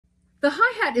The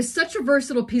hi-hat is such a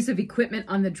versatile piece of equipment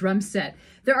on the drum set.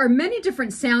 There are many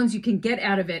different sounds you can get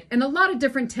out of it and a lot of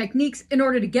different techniques in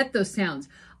order to get those sounds.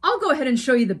 I'll go ahead and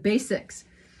show you the basics.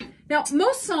 Now,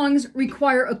 most songs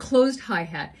require a closed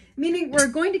hi-hat, meaning we're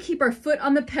going to keep our foot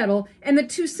on the pedal and the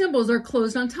two cymbals are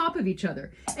closed on top of each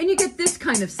other. And you get this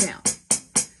kind of sound.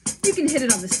 You can hit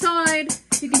it on the side,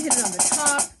 you can hit it on the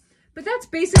top, but that's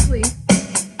basically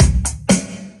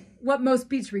what most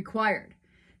beats required.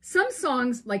 Some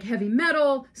songs, like heavy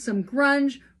metal, some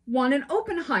grunge, want an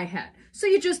open hi-hat. So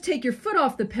you just take your foot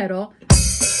off the pedal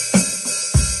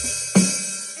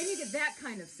and you get that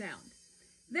kind of sound.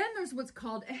 Then there's what's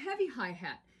called a heavy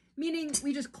hi-hat, meaning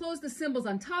we just close the cymbals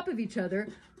on top of each other,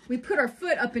 we put our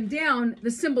foot up and down, the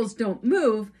cymbals don't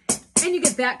move, and you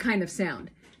get that kind of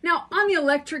sound. Now, on the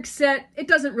electric set, it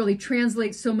doesn't really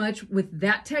translate so much with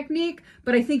that technique,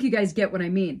 but I think you guys get what I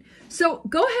mean. So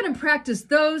go ahead and practice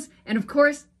those, and of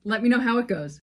course, let me know how it goes.